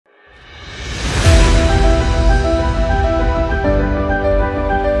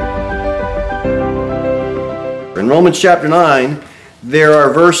Romans chapter 9, there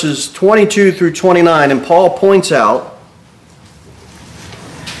are verses 22 through 29, and Paul points out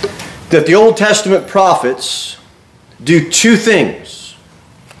that the Old Testament prophets do two things.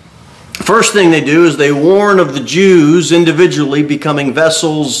 First thing they do is they warn of the Jews individually becoming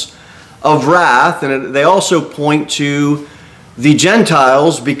vessels of wrath, and they also point to the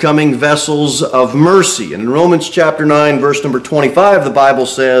Gentiles becoming vessels of mercy. And in Romans chapter 9, verse number 25, the Bible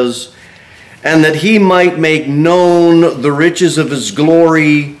says, "And that he might make known the riches of his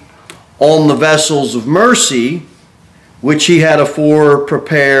glory on the vessels of mercy, which he had afore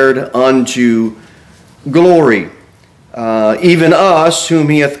prepared unto glory. Even us, whom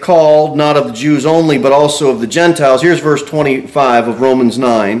he hath called, not of the Jews only, but also of the Gentiles." Here's verse 25 of Romans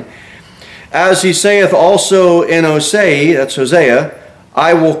 9. "As he saith also in Hosea," that's Hosea,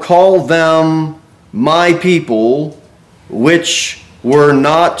 "I will call them my people, which were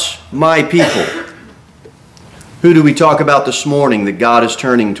not my people." Who do we talk about this morning that God is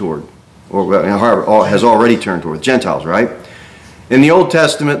turning toward? Or has already turned toward? Gentiles, right? In the Old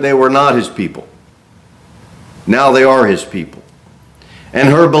Testament, they were not his people. Now they are his people. "And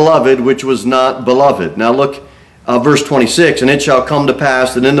her beloved, which was not beloved." Now look, verse 26, "And it shall come to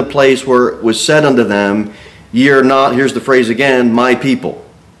pass that in the place where it was said unto them, Ye are not," here's the phrase again, "my people,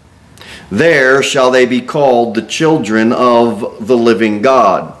 there shall they be called the children of the living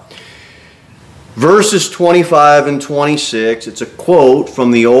God." Verses 25 and 26, it's a quote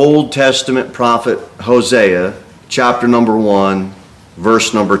from the Old Testament prophet Hosea, chapter number 1,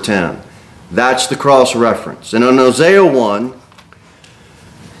 verse number 10. That's the cross reference. And in Hosea 1,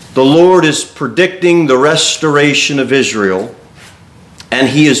 the Lord is predicting the restoration of Israel, and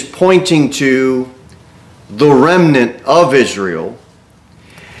he is pointing to the remnant of Israel.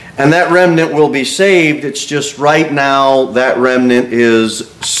 And that remnant will be saved. It's just right now that remnant is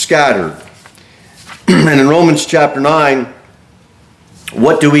scattered. And in Romans chapter 9,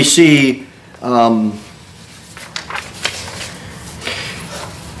 what do we see?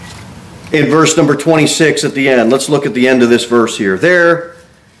 In verse number 26 at the end. Let's look at the end of this verse here. "There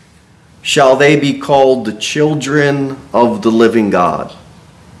shall they be called the children of the living God."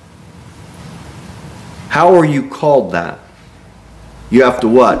 How are you called that? You have to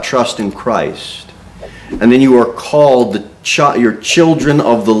what? Trust in Christ. And then you are called your children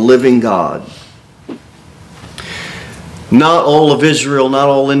of the living God. Not all of Israel, not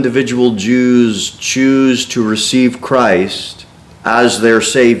all individual Jews choose to receive Christ as their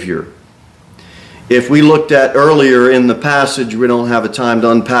Savior. If we looked at earlier in the passage, we don't have a time to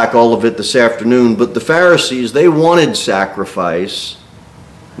unpack all of it this afternoon, but the Pharisees, they wanted sacrifice.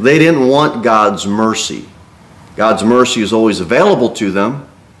 They didn't want God's mercy. God's mercy is always available to them.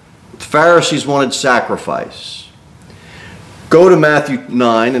 The Pharisees wanted sacrifice. Go to Matthew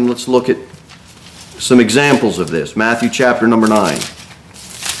 9 and let's look at some examples of this. Matthew chapter number 9.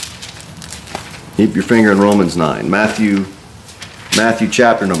 Keep your finger in Romans 9. Matthew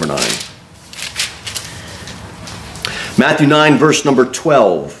chapter number 9. Matthew 9 verse number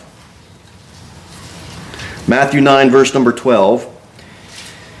 12. Matthew 9 verse number 12.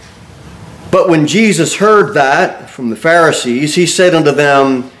 "But when Jesus heard that from the Pharisees, he said unto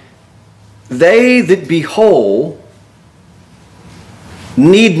them, They that be whole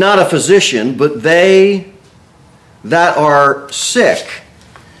need not a physician, but they that are sick.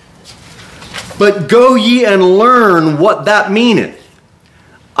 But go ye and learn what that meaneth.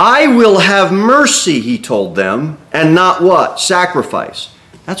 I will have mercy," he told them, "and not" what? Sacrifice.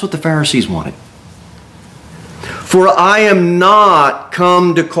 That's what the Pharisees wanted. "For I am not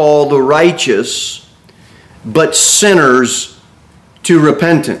come to call the righteous, but sinners to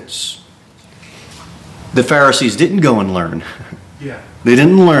repentance." The Pharisees didn't go and learn. Yeah. They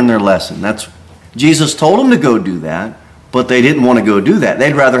didn't learn their lesson. Jesus told them to go do that, but they didn't want to go do that.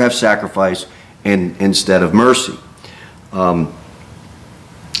 They'd rather have sacrifice instead of mercy.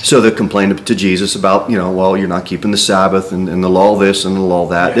 So they complained to Jesus about, well, you're not keeping the Sabbath and the law this and the law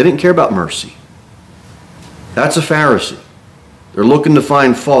that. Yeah. They didn't care about mercy. That's a Pharisee. They're looking to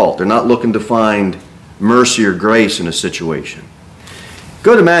find fault. They're not looking to find mercy or grace in a situation.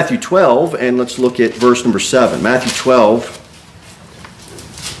 Go to Matthew 12 and let's look at verse number 7. Matthew 12,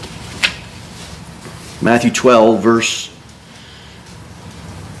 verse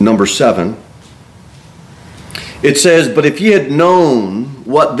number 7. It says, "But if ye had known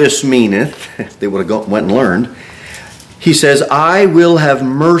what this meaneth," they would have went and learned. He says, "I will have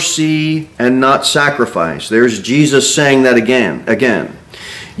mercy and not sacrifice." There's Jesus saying that again.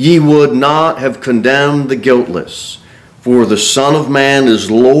 "Ye would not have condemned the guiltless, for the Son of Man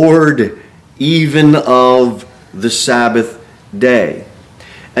is Lord even of the Sabbath day."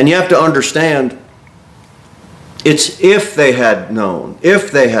 And you have to understand, It's if they had known,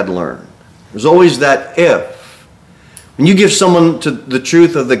 if they had learned. There's always that if. When you give someone to the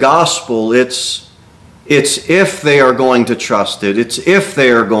truth of the gospel, it's if they are going to trust it. It's if they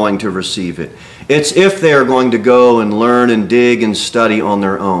are going to receive it. It's if they are going to go and learn and dig and study on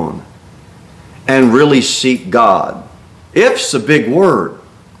their own and really seek God. If's a big word.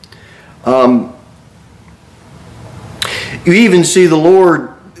 You even see the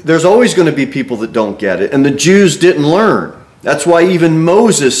Lord, there's always going to be people that don't get it, and the Jews didn't learn. That's why even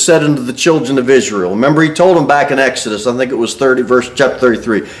Moses said unto the children of Israel, remember he told them back in Exodus, I think it was chapter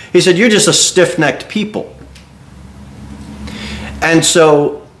 33, he said, you're just a stiff-necked people. And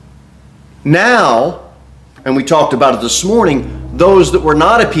so now, and we talked about it this morning, those that were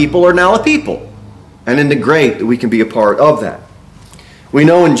not a people are now a people. And isn't it great that we can be a part of that? We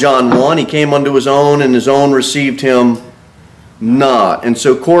know in John 1, he came unto his own, and his own received him not. And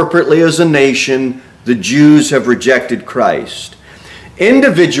so corporately as a nation, the Jews have rejected Christ.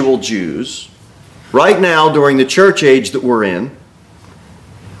 Individual Jews, right now during the church age that we're in,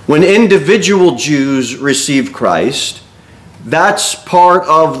 when individual Jews receive Christ, that's part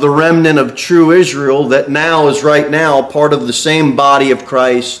of the remnant of true Israel that now is right now part of the same body of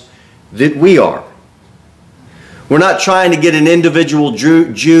Christ that we are. We're not trying to get an individual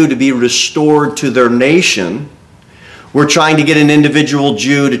Jew to be restored to their nation. We're trying to get an individual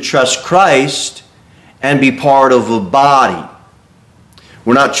Jew to trust Christ and be part of a body.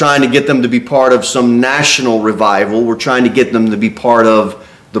 We're not trying to get them to be part of some national revival. We're trying to get them to be part of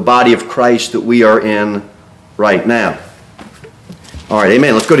the body of Christ that we are in right now. All right,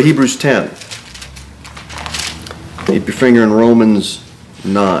 amen. Let's go to Hebrews 10. Keep your finger in Romans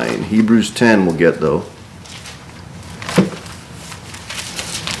 9. Hebrews 10 we'll get, though.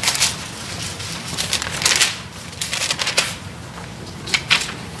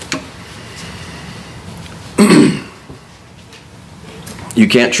 You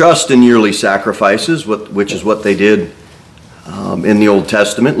can't trust in yearly sacrifices, which is what they did in the Old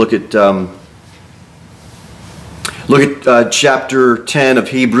Testament. Look at chapter 10 of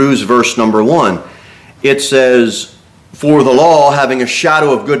Hebrews, verse number 1. It says, for the law, having a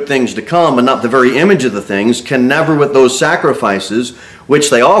shadow of good things to come, and not the very image of the things, can never with those sacrifices which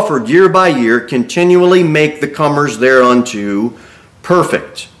they offered year by year continually make the comers thereunto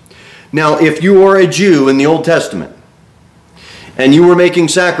perfect. Now, if you are a Jew in the Old Testament, and you were making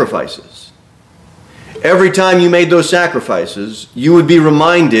sacrifices, every time you made those sacrifices, you would be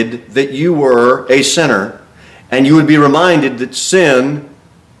reminded that you were a sinner, and you would be reminded that sin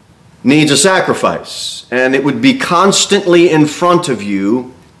needs a sacrifice, and it would be constantly in front of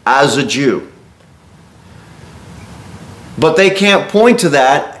you as a Jew. But they can't point to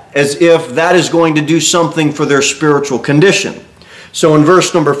that as if that is going to do something for their spiritual condition. So in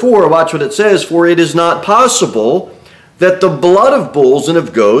verse number 4, watch what it says, for it is not possible that the blood of bulls and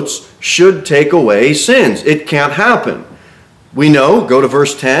of goats should take away sins. It can't happen. We know, go to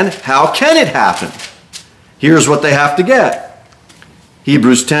verse 10, how can it happen? Here's what they have to get.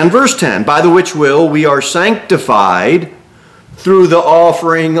 Hebrews 10, verse 10, by the which will we are sanctified through the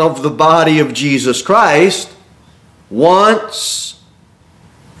offering of the body of Jesus Christ once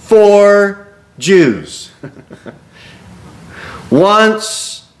for Jews.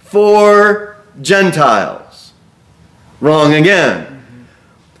 Once for Gentiles. Wrong again.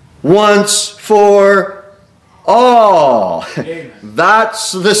 Once for all. Amen.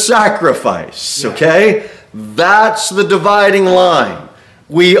 That's the sacrifice, okay? That's the dividing line.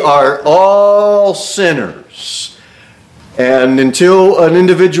 We are all sinners. And until an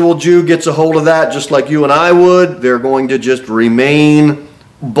individual Jew gets a hold of that, just like you and I would, they're going to just remain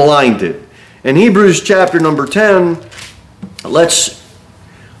blinded. In Hebrews chapter number 10, let's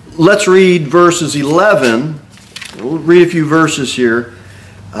read verses 11. We'll read a few verses here.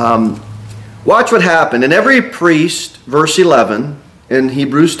 Watch what happened. And every priest, verse 11 in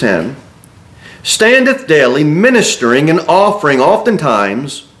Hebrews 10, standeth daily ministering and offering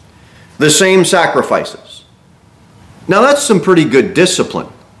oftentimes the same sacrifices. Now that's some pretty good discipline.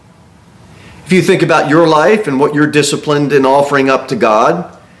 If you think about your life and what you're disciplined in offering up to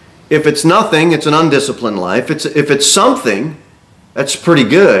God, if it's nothing, it's an undisciplined life. If it's something, that's pretty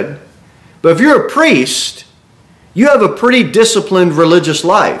good. But if you're a priest, you have a pretty disciplined religious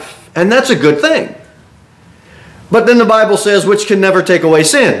life, and that's a good thing. But then the Bible says, which can never take away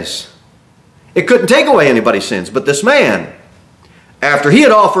sins. It couldn't take away anybody's sins, but this man, after he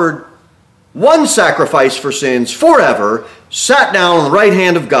had offered one sacrifice for sins forever, sat down on the right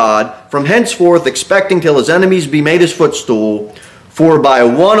hand of God, from henceforth expecting till his enemies be made his footstool, for by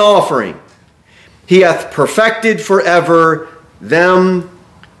one offering he hath perfected forever them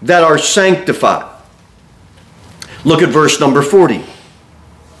that are sanctified. Look at verse number 40.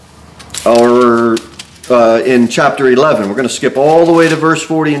 Or in chapter 11. We're going to skip all the way to verse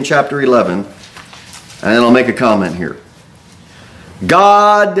 40 in chapter 11. And then I'll make a comment here.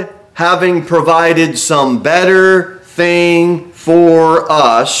 God, having provided some better thing for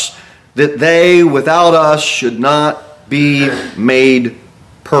us, that they without us should not be made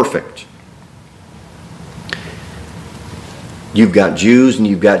perfect. You've got Jews and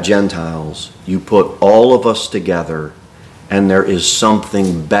you've got Gentiles. You put all of us together, and there is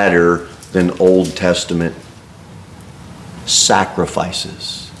something better than Old Testament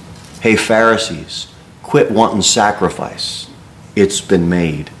sacrifices. Hey, Pharisees, quit wanting sacrifice. It's been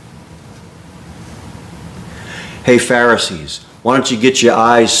made. Hey, Pharisees, why don't you get your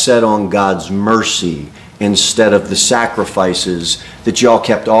eyes set on God's mercy instead of the sacrifices that y'all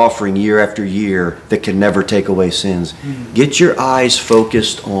kept offering year after year that can never take away sins? Get your eyes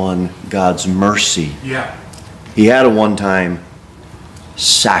focused on God's mercy. Yeah. He had a one-time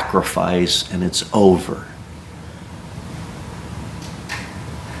sacrifice, and it's over.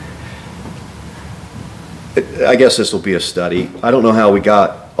 I guess this will be a study. I don't know how we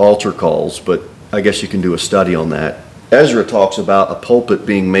got altar calls, but I guess you can do a study on that. Ezra talks about a pulpit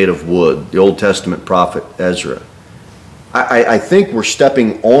being made of wood, the Old Testament prophet Ezra. I think we're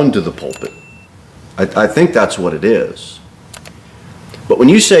stepping onto the pulpit. I think that's what it is. But when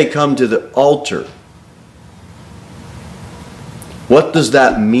you say come to the altar, what does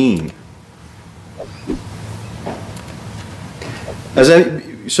that mean?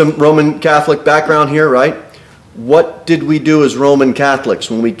 Some Roman Catholic background here, right? What did we do as Roman Catholics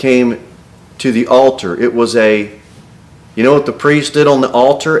when we came to the altar? It was you know what the priest did on the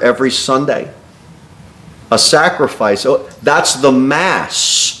altar every Sunday? A sacrifice. Oh, that's the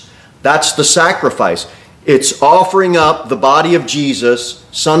Mass. That's the sacrifice. It's offering up the body of Jesus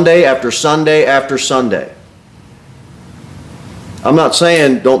Sunday after Sunday after Sunday. I'm not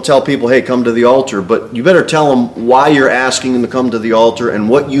saying don't tell people, hey, come to the altar, but you better tell them why you're asking them to come to the altar and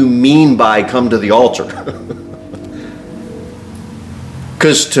what you mean by come to the altar.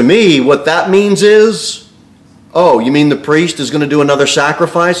 Because to me, what that means is, oh, you mean the priest is going to do another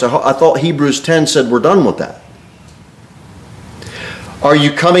sacrifice? I thought Hebrews 10 said we're done with that. Are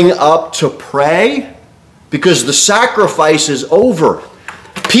you coming up to pray? Because the sacrifice is over.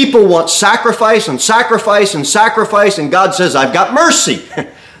 People want sacrifice and sacrifice and sacrifice, and God says, I've got mercy.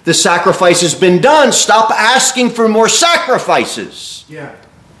 The sacrifice has been done. Stop asking for more sacrifices. Yeah.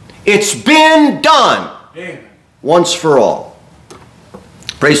 It's been done. Amen. Once for all.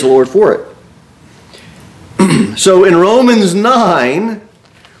 Praise the Lord for it. So in Romans 9,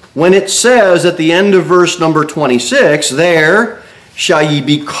 when it says at the end of verse number 26, there shall ye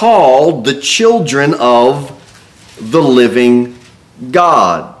be called the children of the living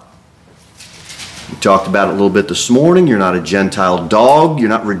God. We talked about it a little bit this morning. You're not a Gentile dog. You're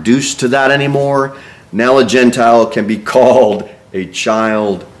not reduced to that anymore. Now a Gentile can be called a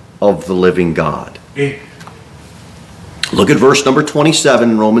child of the living God. Amen. Look at verse number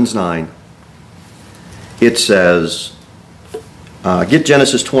 27 in Romans 9. It says, get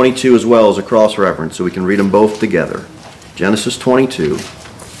Genesis 22 as well as a cross-reference so we can read them both together. Genesis 22.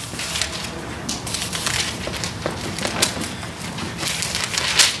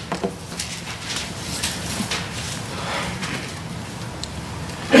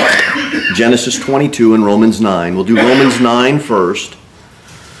 Genesis 22 and Romans 9. We'll do Romans 9 first.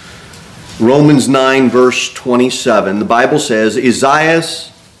 Romans 9 verse 27. The Bible says,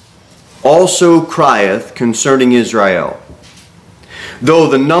 Esaias also crieth concerning Israel, though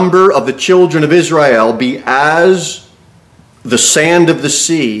the number of the children of Israel be as the sand of the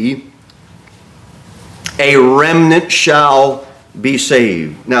sea, a remnant shall be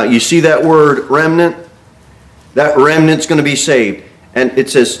saved. Now you see that word remnant? That remnant's going to be saved. And it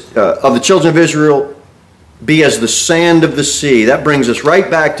says, of the children of Israel be as the sand of the sea. That brings us right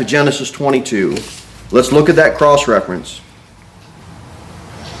back to Genesis 22. Let's look at that cross-reference.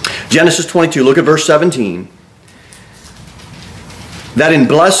 Genesis 22, look at verse 17. That in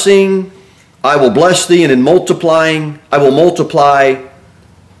blessing I will bless thee, and in multiplying I will multiply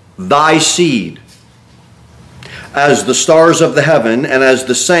thy seed as the stars of the heaven and as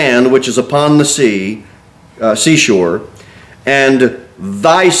the sand which is upon the seashore, and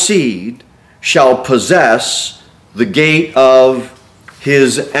thy seed shall possess the gate of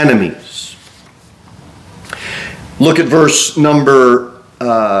his enemies. Look at verse number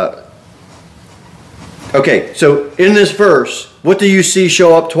okay, so in this verse, what do you see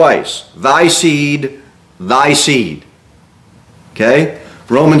show up twice? Thy seed, thy seed. Okay?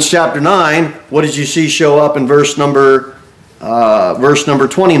 Romans chapter 9, what did you see show up in verse number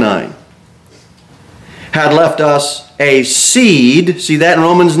 29? had left us a seed. See that in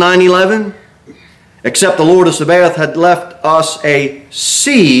Romans 9:11? Except the Lord of Sabaoth had left us a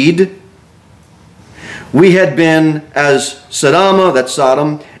seed, we had been as Sodom, that's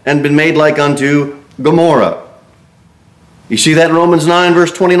Sodom, and been made like unto Gomorrah. You see that in Romans 9,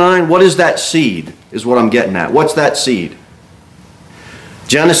 verse 29? What is that seed, is what I'm getting at. What's that seed?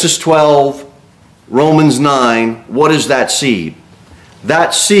 Genesis 12, Romans 9, what is that seed?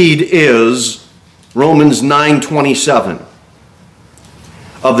 That seed is Romans 9:27.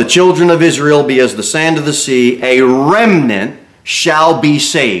 Of the children of Israel be as the sand of the sea, a remnant shall be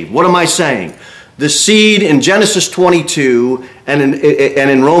saved. What am I saying? The seed in Genesis 22 and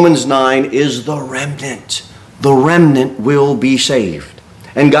in Romans 9 is the remnant. The remnant will be saved.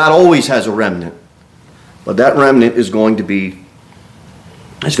 And God always has a remnant. But that remnant is going to be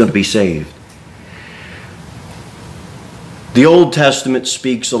saved. The Old Testament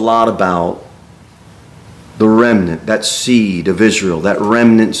speaks a lot about the remnant, that seed of Israel, that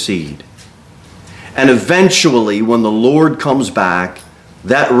remnant seed. And eventually, when the Lord comes back,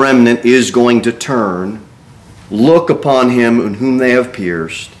 that remnant is going to turn, look upon him in whom they have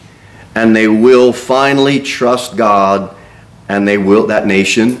pierced, and they will finally trust God, and they will, that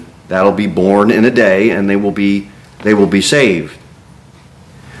nation, that'll be born in a day, and they will be saved.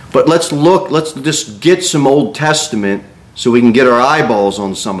 But let's just get some Old Testament so we can get our eyeballs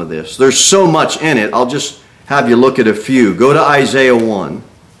on some of this. There's so much in it. I'll just have you look at a few. Go to Isaiah 1.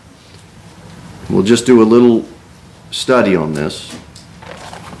 We'll just do a little study on this.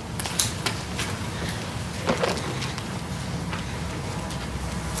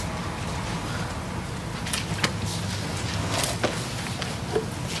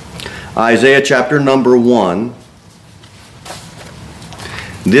 Isaiah chapter number 1.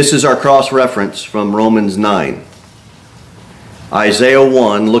 This is our cross-reference from Romans 9. Isaiah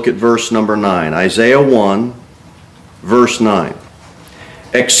 1, look at verse number 9. Isaiah 1, verse 9.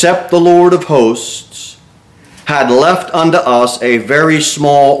 Except the Lord of hosts had left unto us a very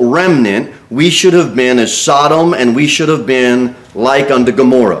small remnant, we should have been as Sodom, and we should have been like unto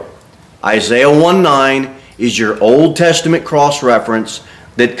Gomorrah. Isaiah 1:9 is your Old Testament cross-reference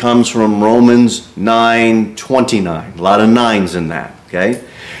that comes from Romans 9:29. A lot of nines in that, okay?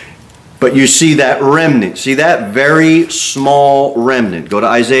 But you see that remnant. See that very small remnant. Go to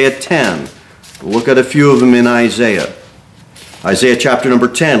Isaiah 10. Look at a few of them in Isaiah. Isaiah chapter number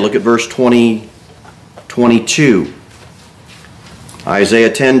 10. Look at verse 22. Isaiah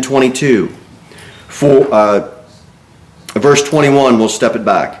 10:22. Verse 21, we'll step it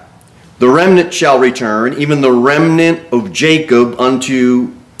back. The remnant shall return, even the remnant of Jacob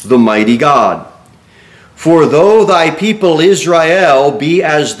unto the mighty God. For though thy people Israel be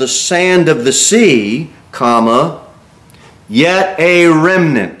as the sand of the sea, comma, yet a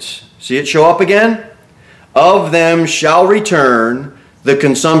remnant. See it show up again? Of them shall return, the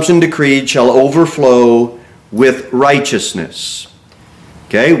consumption decreed shall overflow with righteousness.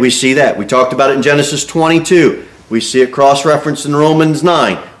 Okay, we see that. We talked about it in Genesis 22. We see it cross-referenced in Romans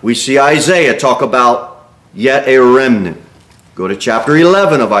 9. We see Isaiah talk about yet a remnant. Go to chapter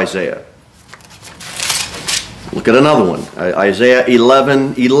 11 of Isaiah. Look at another one. Isaiah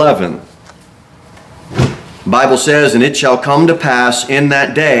 11:11. The Bible says, and it shall come to pass in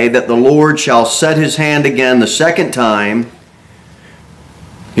that day that the Lord shall set his hand again the second time.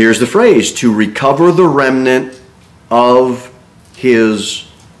 Here's the phrase, to recover the remnant of his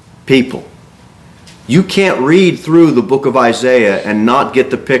people. You can't read through the book of Isaiah and not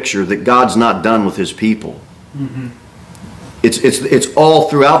get the picture that God's not done with his people. Mm-hmm. It's all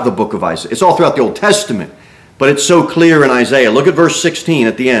throughout the book of Isaiah. It's all throughout the Old Testament. But it's so clear in Isaiah. Look at verse 16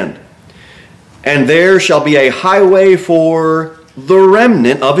 at the end. And there shall be a highway for the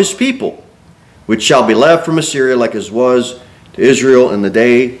remnant of his people, which shall be left from Assyria like as was to Israel in the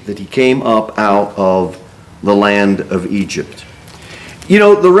day that he came up out of the land of Egypt. You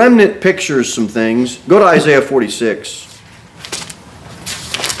know, the remnant pictures some things. Go to Isaiah 46.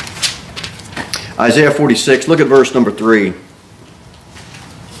 Isaiah 46, look at verse number 3.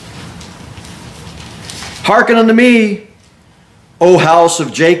 Hearken unto me, O house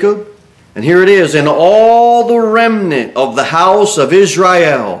of Jacob. And here it is, and all the remnant of the house of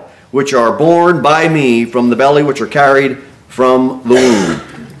Israel, which are born by me from the belly, which are carried from the womb.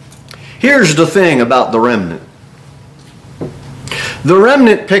 Here's the thing about the remnant. The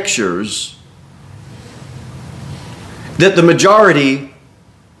remnant pictures that the majority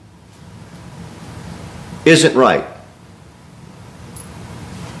isn't right.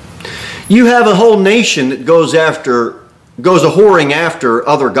 You have a whole nation that goes a-whoring after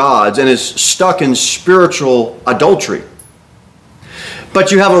other gods and is stuck in spiritual adultery.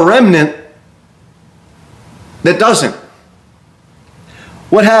 But you have a remnant that doesn't.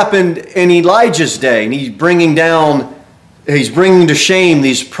 What happened in Elijah's day? And he's bringing to shame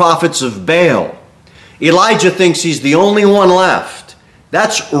these prophets of Baal. Elijah thinks he's the only one left.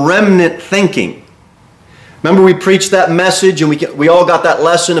 That's remnant thinking. Remember we preached that message and we all got that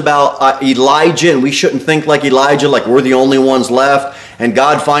lesson about Elijah, and we shouldn't think like Elijah, like we're the only ones left. And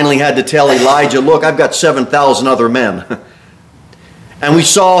God finally had to tell Elijah, look, I've got 7,000 other men. And we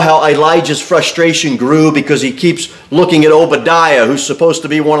saw how Elijah's frustration grew because he keeps looking at Obadiah, who's supposed to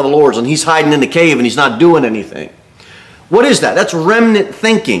be one of the Lord's, and he's hiding in the cave and he's not doing anything. What is that? That's remnant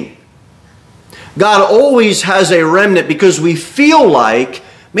thinking. God always has a remnant because we feel like,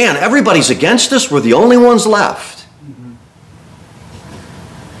 man, everybody's against us. We're the only ones left.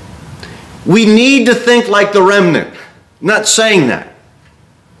 We need to think like the remnant. I'm not saying that.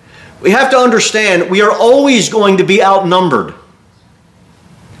 We have to understand we are always going to be outnumbered.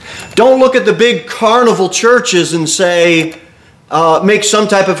 Don't look at the big carnival churches and say, make some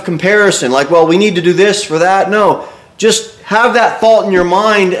type of comparison. Like, well, we need to do this for that. No, just have that thought in your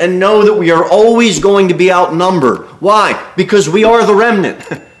mind and know that we are always going to be outnumbered. Why? Because we are the remnant.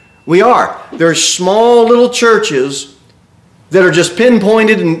 We are. There's small little churches that are just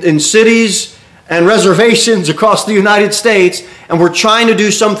pinpointed in cities and reservations across the United States, and we're trying to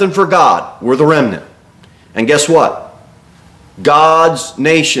do something for God. We're the remnant. And guess what? God's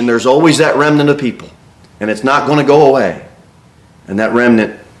nation, there's always that remnant of people. And it's not going to go away. And that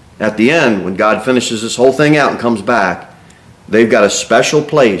remnant, at the end, when God finishes this whole thing out and comes back, they've got a special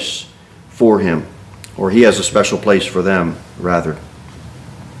place for Him. Or He has a special place for them, rather.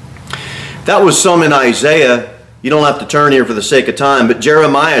 That was some in Isaiah. You don't have to turn here for the sake of time, but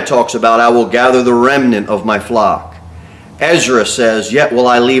Jeremiah talks about, I will gather the remnant of my flock. Ezra says, yet will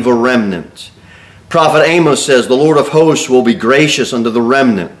I leave a remnant. Prophet Amos says, the Lord of hosts will be gracious unto the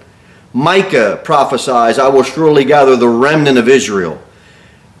remnant. Micah prophesies, I will surely gather the remnant of Israel.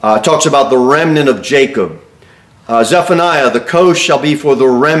 Talks about the remnant of Jacob. Zephaniah, the coast shall be for the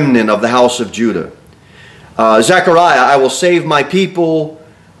remnant of the house of Judah. Zechariah, I will save my people.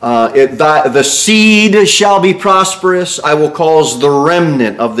 The seed shall be prosperous. I will cause the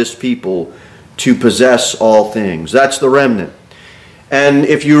remnant of this people to possess all things. That's the remnant. And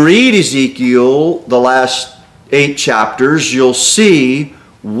if you read Ezekiel, the last 8 chapters, you'll see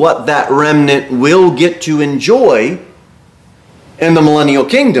what that remnant will get to enjoy in the millennial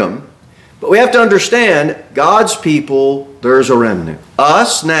kingdom. But we have to understand, God's people, there's a remnant.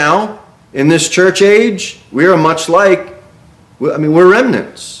 Us now, in this church age, we are much like, we're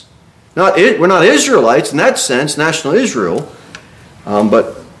remnants. We're not Israelites in that sense, national Israel,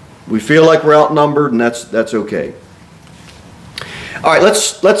 but we feel like we're outnumbered, and that's okay. All right,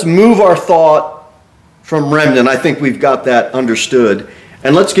 let's move our thought from remnant. I think we've got that understood.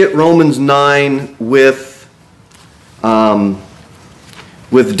 And let's get Romans 9 with Daniel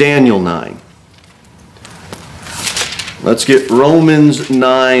 9. Let's get Romans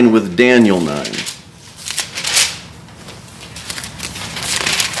 9 with Daniel 9.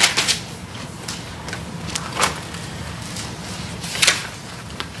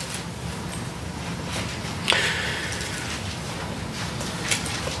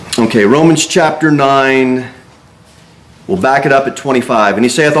 Okay, Romans chapter 9, we'll back it up at 25. And he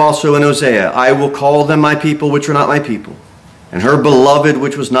saith also in Hosea, I will call them my people which are not my people, and her beloved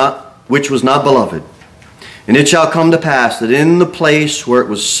which was not beloved. And it shall come to pass that in the place where it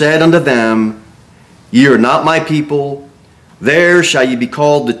was said unto them, Ye are not my people, there shall ye be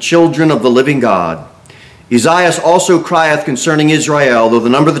called the children of the living God. Esaias also crieth concerning Israel, though the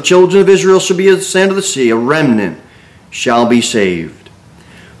number of the children of Israel shall be as the sand of the sea, a remnant shall be saved.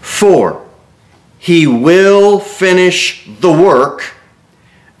 For He will finish the work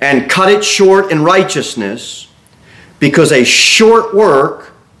and cut it short in righteousness, because a short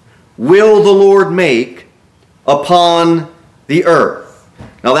work will the Lord make upon the earth.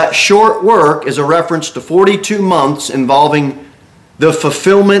 Now that short work is a reference to 42 months involving the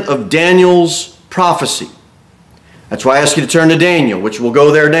fulfillment of Daniel's prophecy. That's why I ask you to turn to Daniel, which we'll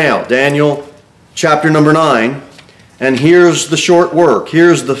go there now. Daniel chapter number 9. And here's the short work.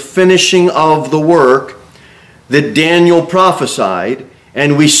 Here's the finishing of the work that Daniel prophesied.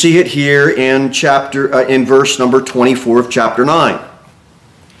 And we see it here in verse number 24 of chapter 9.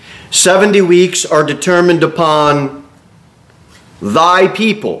 70 weeks are determined upon thy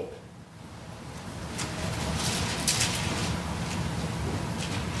people.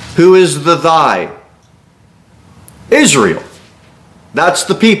 Who is the thy? Israel. That's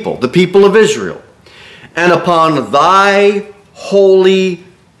the people of Israel. And upon thy holy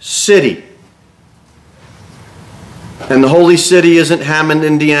city. And the holy city isn't Hammond,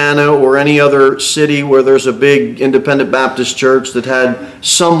 Indiana, or any other city where there's a big independent Baptist church that had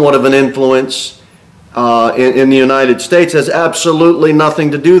somewhat of an influence in the United States. It has absolutely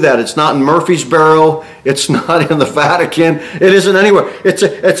nothing to do with that. It's not in Murfreesboro. It's not in the Vatican. It isn't anywhere.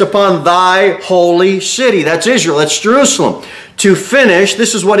 It's upon thy holy city. That's Israel. That's Jerusalem. To finish,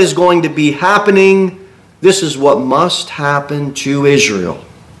 this is what is going to be happening. This is what must happen to Israel.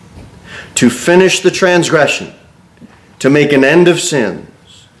 To finish the transgression, to make an end of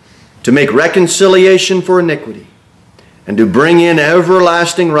sins, to make reconciliation for iniquity, and to bring in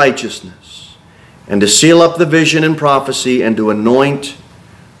everlasting righteousness, and to seal up the vision and prophecy, and to anoint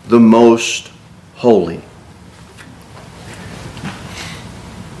the most holy.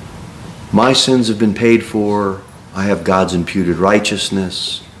 My sins have been paid for. I have God's imputed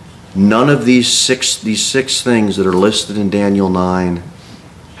righteousness. None of these six things that are listed in Daniel 9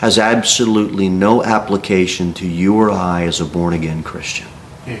 has absolutely no application to you or I as a born-again Christian.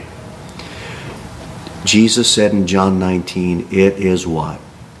 Yeah. Jesus said in John 19, it is what?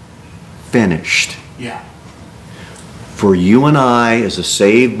 Finished. Yeah. For you and I, as a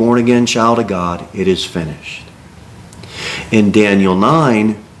saved, born-again child of God, it is finished. In Daniel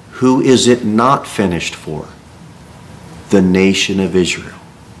 9, who is it not finished for? The nation of Israel.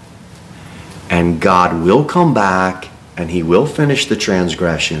 And God will come back and He will finish the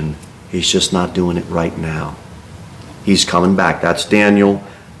transgression. He's just not doing it right now. He's coming back. That's Daniel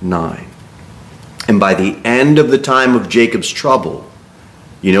 9. And by the end of the time of Jacob's trouble,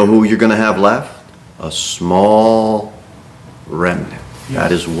 you know who you're going to have left? A small remnant. Yes.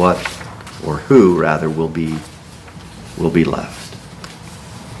 That is what, or who rather, will be left.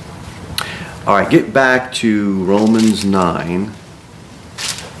 All right, get back to Romans 9.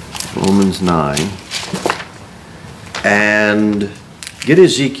 Romans 9. And get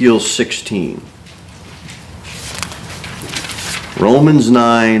Ezekiel 16. Romans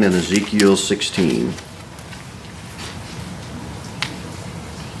 9 and Ezekiel 16.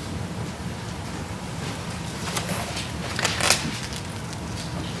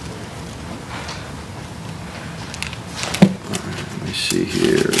 Let me see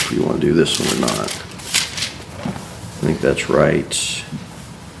here if you want to do this one or not. I think that's right.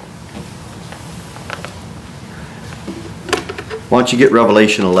 Why don't you get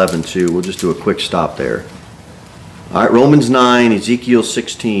Revelation 11 too? We'll just do a quick stop there. All right, Romans 9, Ezekiel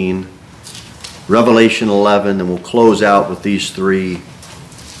 16, Revelation 11, and we'll close out with these three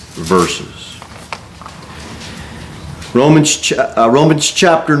verses. Romans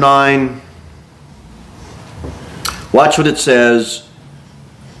chapter 9. Watch what it says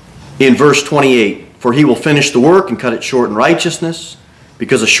in verse 28. For he will finish the work and cut it short in righteousness,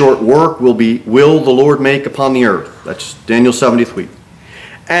 because a short work will the Lord make upon the earth. That's Daniel's 70th week.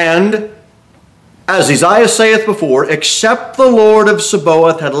 And as Isaiah saith before, except the Lord of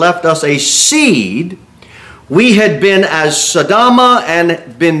Sabaoth had left us a seed, we had been as Sodom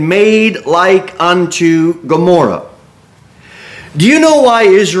and been made like unto Gomorrah. Do you know why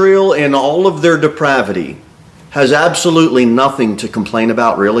Israel, in all of their depravity, has absolutely nothing to complain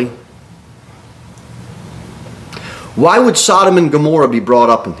about, really? Why would Sodom and Gomorrah be brought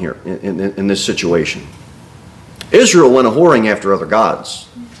up in here, in this situation? Israel went a-whoring after other gods.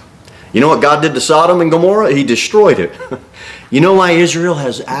 You know what God did to Sodom and Gomorrah? He destroyed it. You know why Israel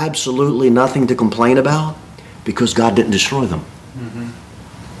has absolutely nothing to complain about? Because God didn't destroy them. Mm-hmm.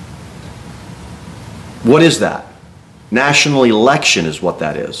 What is that? National election is what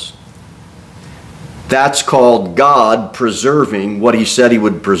that is. That's called God preserving what He said He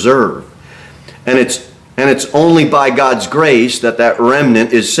would preserve. And it's only by God's grace that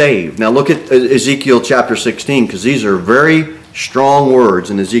remnant is saved. Now look at Ezekiel chapter 16, because these are very strong words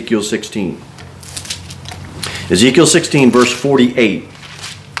in Ezekiel 16. Ezekiel 16, verse 48.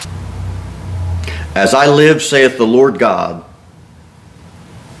 As I live, saith the Lord God.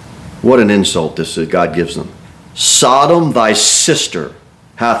 What an insult this is God gives them. Sodom thy sister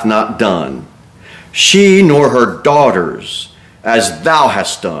hath not done, she nor her daughters, as thou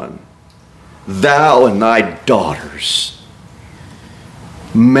hast done, thou and thy daughters.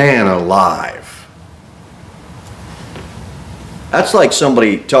 Man alive. That's like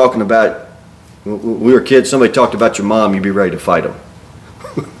somebody talking about, when we were kids, somebody talked about your mom, you'd be ready to fight them.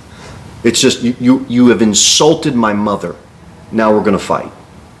 It's just, you have insulted my mother. Now we're going to fight.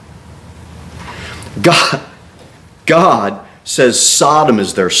 God says Sodom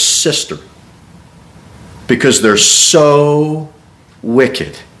is their sister because they're so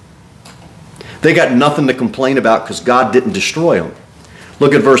wicked. They got nothing to complain about because God didn't destroy them.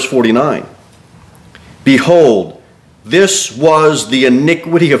 Look at verse 49. Behold, this was the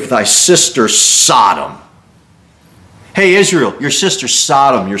iniquity of thy sister Sodom. Hey, Israel, your sister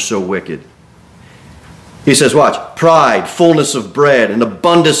Sodom, you're so wicked. He says, watch, pride, fullness of bread, and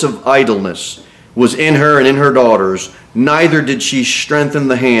abundance of idleness was in her and in her daughters. Neither did she strengthen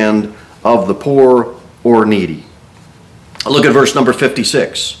the hand of the poor or needy. Look at verse number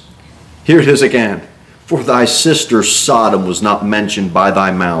 56. Here it is again. For thy sister Sodom was not mentioned by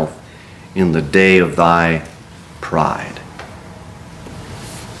thy mouth in the day of thy pride.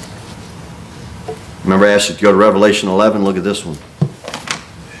 Remember I asked you to go to Revelation 11? Look at this one.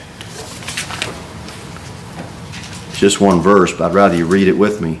 Just one verse, but I'd rather you read it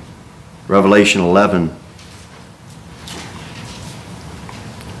with me. Revelation 11.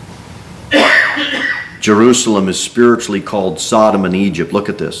 Jerusalem is spiritually called Sodom and Egypt. Look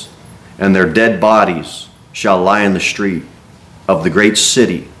at this. And their dead bodies shall lie in the street of the great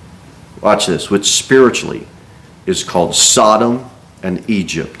city. Watch this. Which spiritually is called Sodom and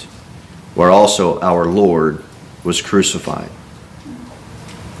Egypt, where also our Lord was crucified.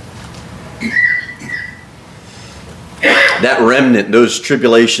 That remnant, those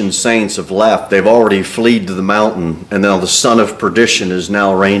tribulation saints have left. They've already fled to the mountain, and now the son of perdition is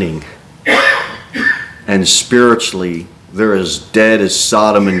now reigning. And spiritually, they're as dead as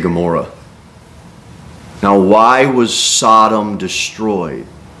Sodom and Gomorrah. Now, why was Sodom destroyed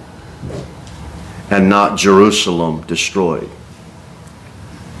and not Jerusalem destroyed?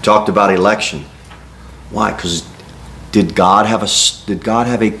 Talked about election. Why? Because did God have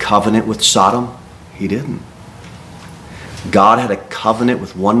a covenant with Sodom? He didn't. God had a covenant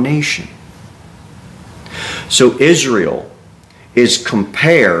with one nation. So Israel is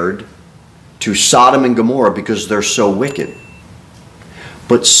compared to Sodom and Gomorrah because they're so wicked.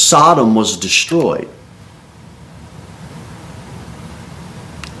 But Sodom was destroyed.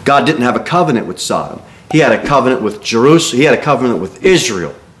 God didn't have a covenant with Sodom. He had a covenant with Jerusalem. He had a covenant with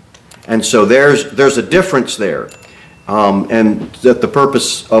Israel. And so there's a difference there. And that the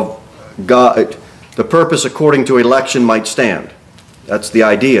purpose of God, the purpose according to election might stand. That's the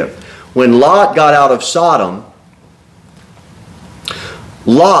idea. When Lot got out of Sodom,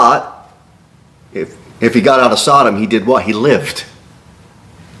 Lot, if he got out of Sodom, he did what? He lived.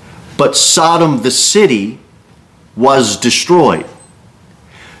 But Sodom, the city, was destroyed.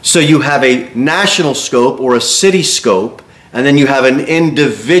 So you have a national scope or a city scope, and then you have an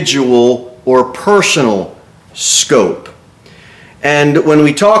individual or personal scope. And when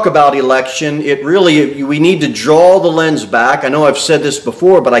we talk about election, we need to draw the lens back. I know I've said this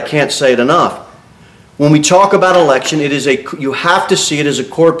before, but I can't say it enough. When we talk about election, you have to see it as a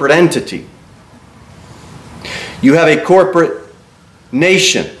corporate entity. You have a corporate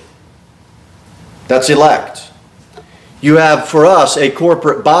nation that's elect. You have, for us, a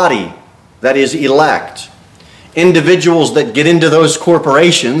corporate body that is elect. Individuals that get into those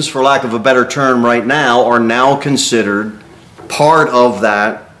corporations, for lack of a better term right now, are now considered part of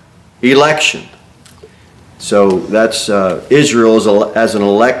that election. So that's Israel as an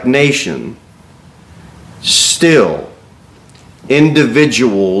elect nation. Still,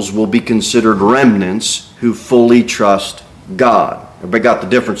 individuals will be considered remnants who fully trust God. Everybody got the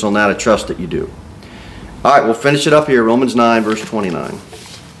difference on that? I trust that you do. All right, we'll finish it up here. Romans 9, verse 29.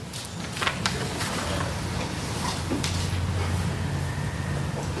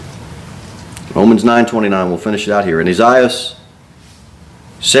 Romans 9:29. We'll finish it out here. And Isaiah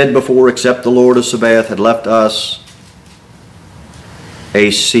said before, except the Lord of Sabaoth had left us a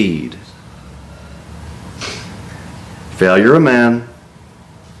seed. Failure of man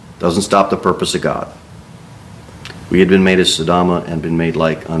doesn't stop the purpose of God. We had been made as Sodom and been made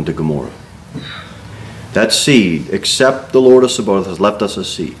like unto Gomorrah. That seed, except the Lord of Sabaoth, has left us a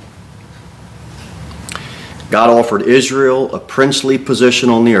seed. God offered Israel a princely position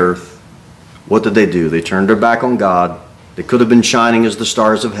on the earth. What did they do? They turned their back on God. They could have been shining as the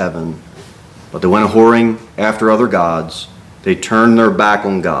stars of heaven, but they went whoring after other gods. They turned their back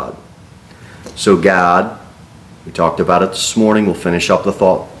on God. So God, we talked about it this morning, we'll finish up the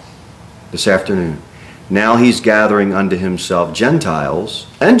thought this afternoon. Now he's gathering unto himself Gentiles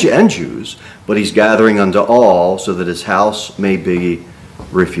and Jews, but he's gathering unto all so that his house may be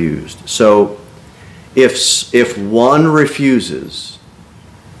refused. So if one refuses,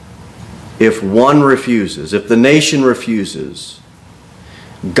 if the nation refuses,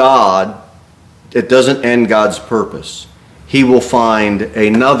 God, it doesn't end God's purpose. He will find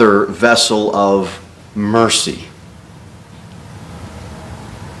another vessel of mercy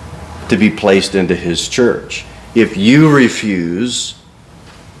to be placed into his church. If you refuse,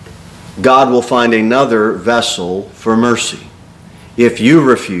 God will find another vessel for mercy. If you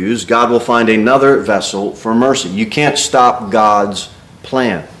refuse, God will find another vessel for mercy. You can't stop God's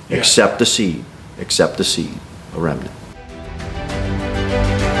plan. Accept the seed. Accept the seed, a remnant.